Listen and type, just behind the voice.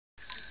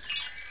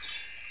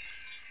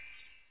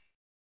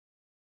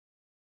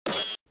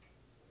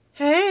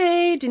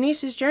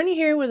Denise's Journey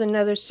here with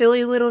another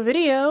silly little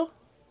video.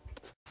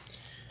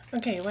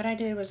 Okay, what I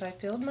did was I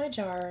filled my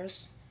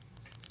jars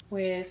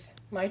with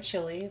my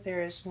chili.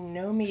 There is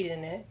no meat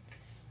in it.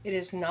 It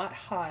is not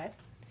hot.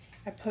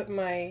 I put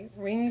my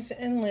rings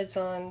and lids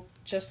on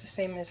just the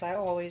same as I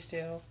always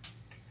do.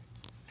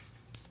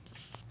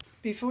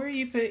 Before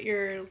you put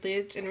your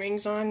lids and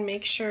rings on,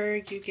 make sure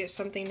you get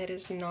something that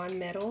is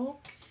non-metal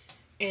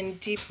and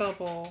deep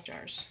bubble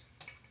jars.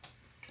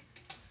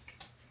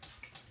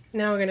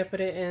 Now we're going to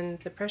put it in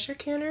the pressure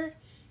canner,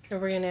 and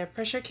we're going to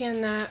pressure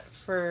can that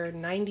for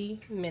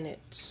 90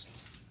 minutes.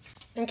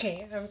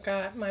 Okay, I've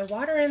got my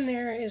water in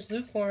there is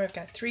lukewarm. I've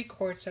got 3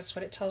 quarts, that's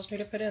what it tells me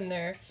to put in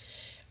there.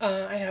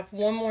 I have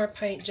 1 more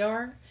pint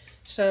jar,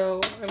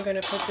 so I'm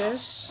going to put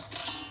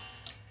this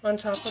on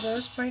top of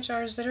those pint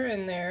jars that are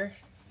in there.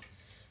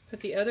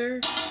 Put the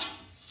other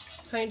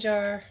pint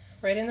jar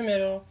right in the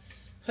middle,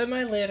 put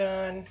my lid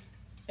on,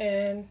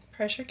 and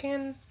pressure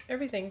can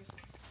everything.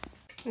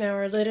 Now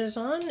our lid is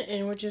on,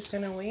 and we're just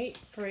going to wait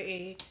for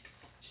a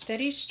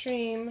steady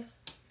stream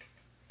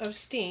of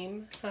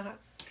steam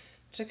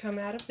to come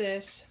out of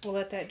this. We'll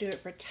let that do it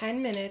for 10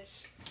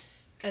 minutes,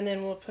 and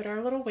then we'll put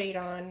our little weight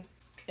on,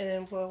 and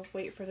then we'll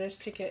wait for this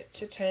to get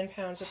to 10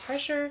 pounds of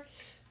pressure.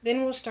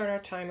 Then we'll start our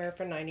timer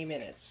for 90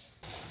 minutes.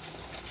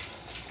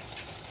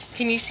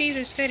 Can you see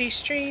the steady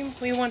stream?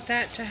 We want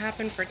that to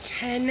happen for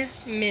 10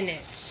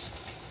 minutes.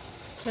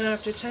 Now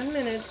after 10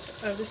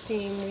 minutes of the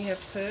steam, we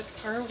have put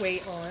our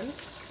weight on,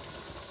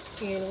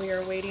 and we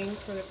are waiting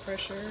for the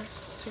pressure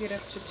to get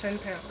up to 10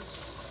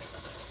 pounds.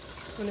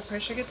 When the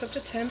pressure gets up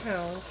to 10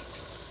 pounds,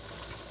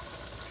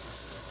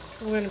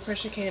 we're going to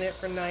pressure can it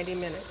for 90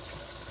 minutes.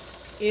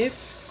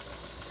 If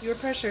your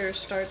pressure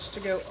starts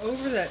to go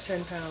over that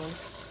 10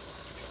 pounds,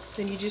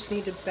 then you just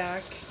need to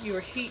back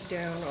your heat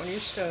down on your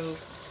stove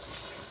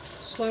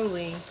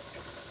slowly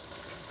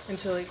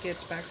until it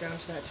gets back down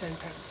to that 10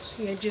 pounds.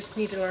 You just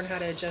need to learn how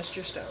to adjust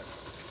your stove.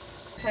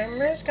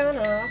 Timer has gone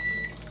off.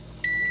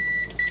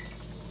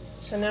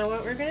 So now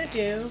what we're going to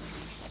do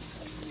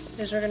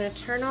is we're going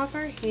to turn off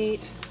our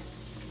heat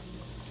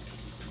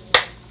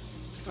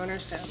on our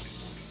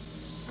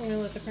stove. We're going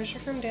to let the pressure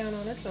come down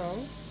on its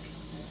own,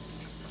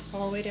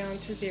 all the way down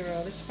to 0.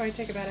 This will probably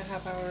take about a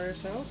half hour or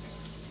so.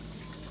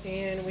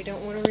 And we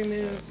don't want to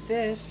remove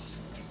this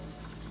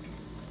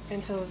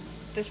until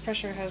this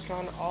pressure has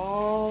gone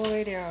all the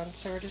way down.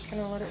 So we're just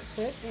going to let it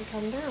sit and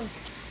come down.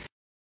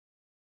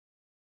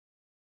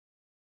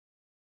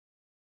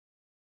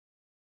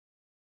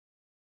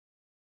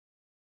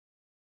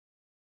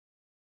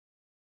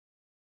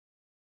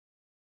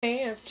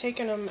 Okay, I've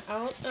taken them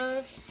out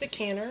of the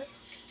canner,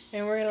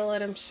 and we're going to let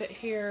them sit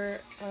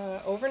here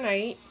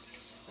overnight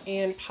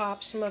and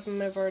pop. Some of them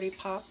have already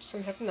popped,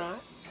 some have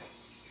not.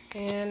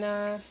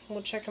 And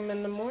we'll check them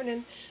in the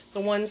morning.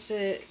 The ones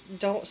that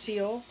don't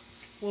seal,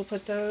 we'll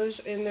put those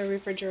in the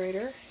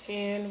refrigerator,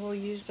 and we'll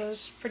use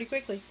those pretty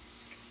quickly.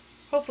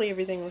 Hopefully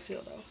everything will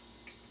seal though.